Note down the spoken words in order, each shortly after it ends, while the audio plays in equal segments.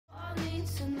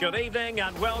Good evening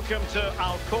and welcome to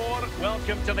Al Khor.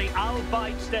 Welcome to the Al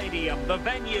Bayt Stadium, the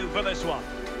venue for this one.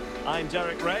 I'm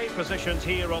Derek Ray, positioned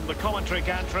here on the commentary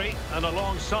gantry, and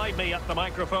alongside me at the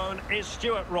microphone is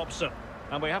Stuart Robson.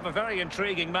 And we have a very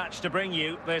intriguing match to bring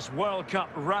you, this World Cup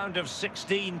round of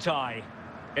 16 tie.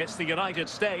 It's the United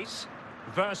States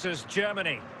versus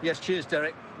Germany. Yes, cheers,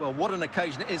 Derek. Well, what an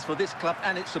occasion it is for this club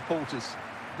and its supporters.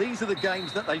 These are the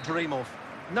games that they dream of.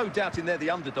 No doubting they're the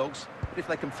underdogs, but if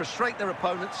they can frustrate their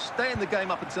opponents, stay in the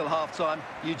game up until half-time,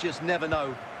 you just never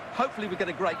know. Hopefully we get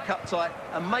a great cup tie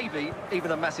and maybe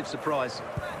even a massive surprise.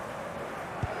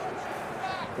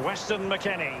 Weston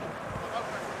McKennie.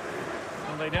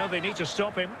 And they know they need to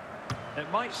stop him.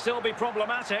 It might still be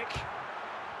problematic.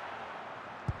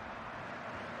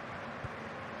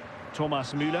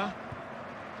 Thomas Müller.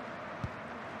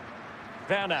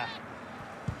 Werner.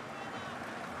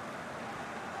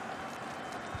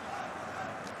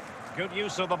 Good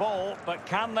use of the ball, but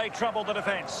can they trouble the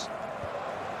defence?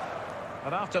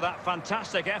 And after that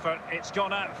fantastic effort, it's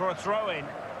gone out for a throw-in.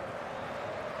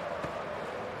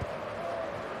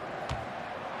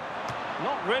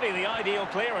 Not really the ideal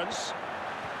clearance.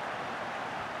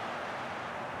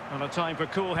 And a time for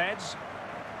cool heads.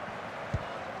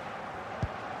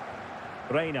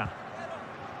 Reina.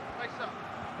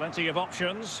 Plenty of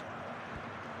options.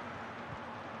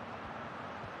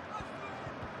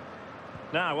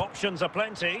 Now, options are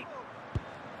plenty.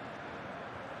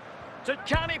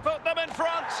 Can he put them in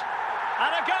front?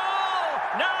 And a goal!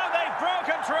 Now they've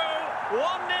broken through.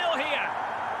 1-0 here.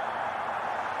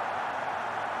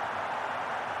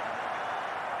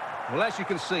 Well, as you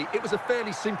can see, it was a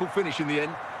fairly simple finish in the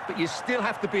end, but you still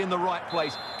have to be in the right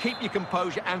place, keep your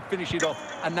composure and finish it off,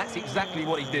 and that's exactly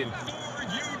what he did.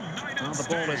 Well, the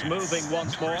ball is moving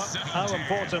once more. How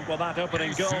important will that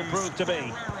opening goal prove to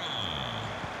be?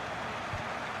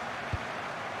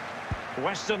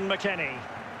 Weston McKennie.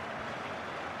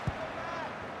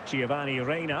 Giovanni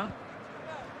Reina.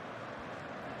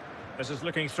 This is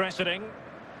looking threatening.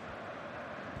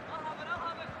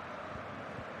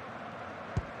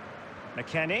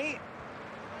 McKennie.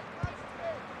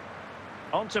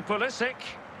 On to Pulisic.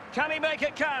 Can he make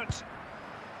it count?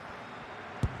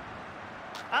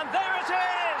 And there it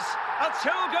is! A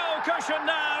two-goal cushion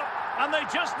now, and they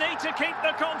just need to keep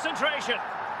the concentration.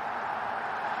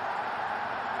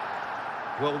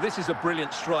 Well, this is a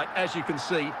brilliant strike, as you can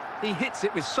see. He hits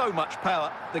it with so much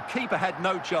power. The keeper had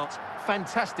no chance.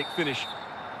 Fantastic finish.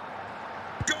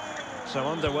 So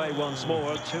underway once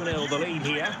more, 2-0 the lead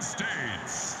here.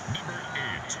 States, number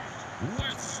 8,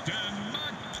 Weston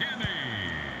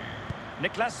McKennie.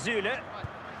 Niklas Süle.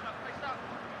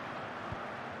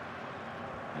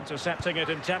 Intercepting it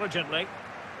intelligently.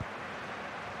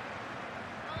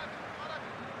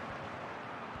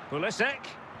 Pulisic.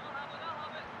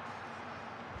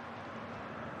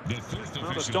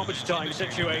 Well, the stoppage time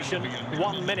situation,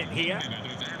 1 minute here.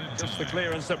 Just the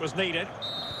clearance that was needed.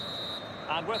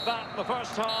 And with that, the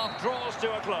first half draws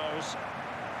to a close.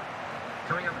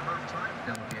 Coming up at half-time,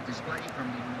 there will be a display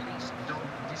from the police dog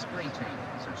display team.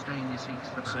 So stay in your seats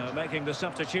for that. So making the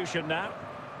substitution now.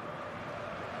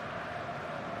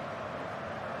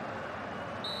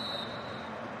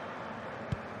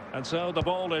 And so the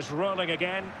ball is rolling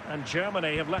again, and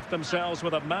Germany have left themselves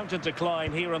with a mountain to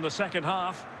climb here in the second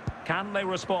half. Can they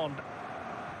respond?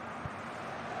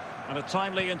 And a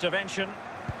timely intervention.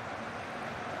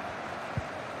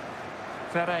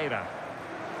 Ferreira.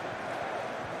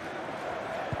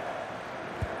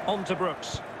 On to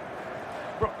Brooks.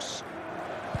 Brooks.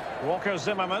 Walker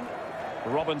Zimmerman.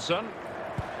 Robinson.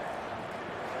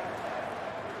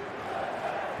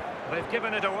 They've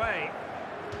given it away.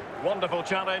 Wonderful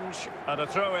challenge, and a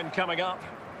throw-in coming up.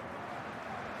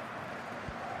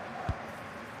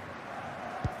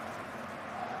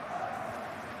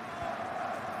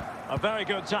 A very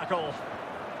good tackle,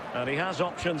 and he has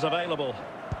options available.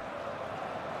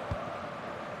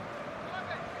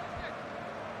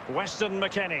 Weston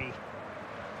McKennie,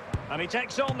 and he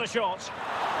takes on the shot,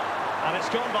 and it's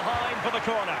gone behind for the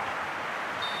corner.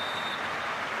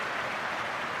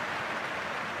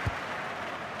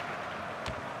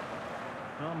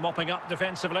 Well, mopping up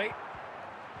defensively.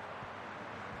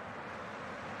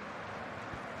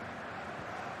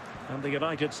 And the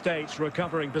United States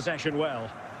recovering possession well.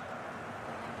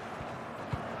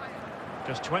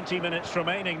 Just 20 minutes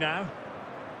remaining now.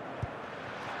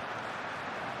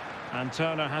 And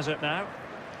Turner has it now.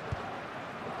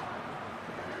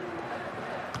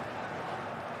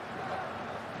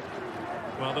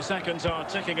 Well, the seconds are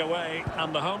ticking away,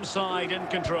 and the home side in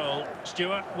control.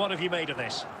 Stuart, what have you made of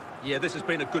this? Yeah, this has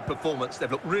been a good performance.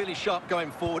 They've looked really sharp going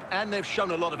forward, and they've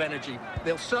shown a lot of energy.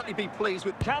 They'll certainly be pleased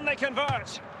with... Can they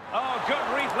convert? Oh,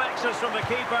 good reflexes from the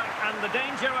keeper, and the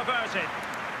danger averted.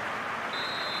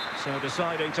 So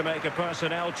deciding to make a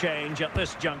personnel change at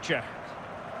this juncture.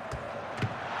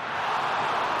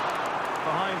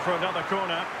 Behind for another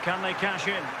corner. Can they cash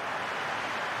in?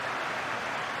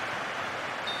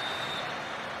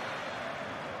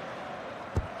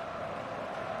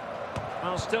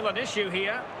 Well, still an issue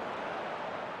here.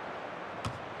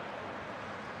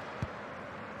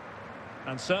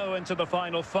 And so into the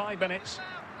final 5 minutes.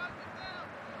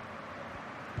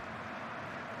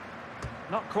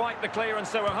 Not quite the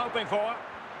clearance they were hoping for.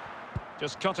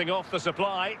 Just cutting off the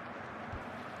supply.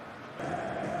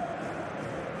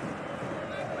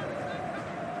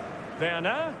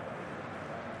 Werner.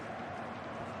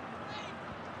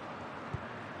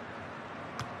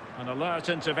 An alert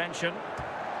intervention.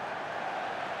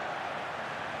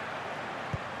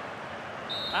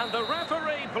 And the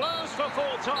referee blows for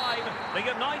full time. The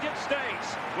United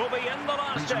States will be in the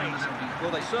last days. Well,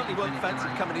 they certainly weren't fancy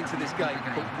coming into this game,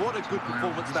 but what a good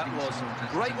performance that was.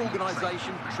 Great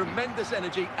organisation, tremendous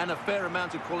energy, and a fair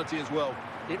amount of quality as well.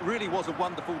 It really was a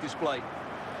wonderful display.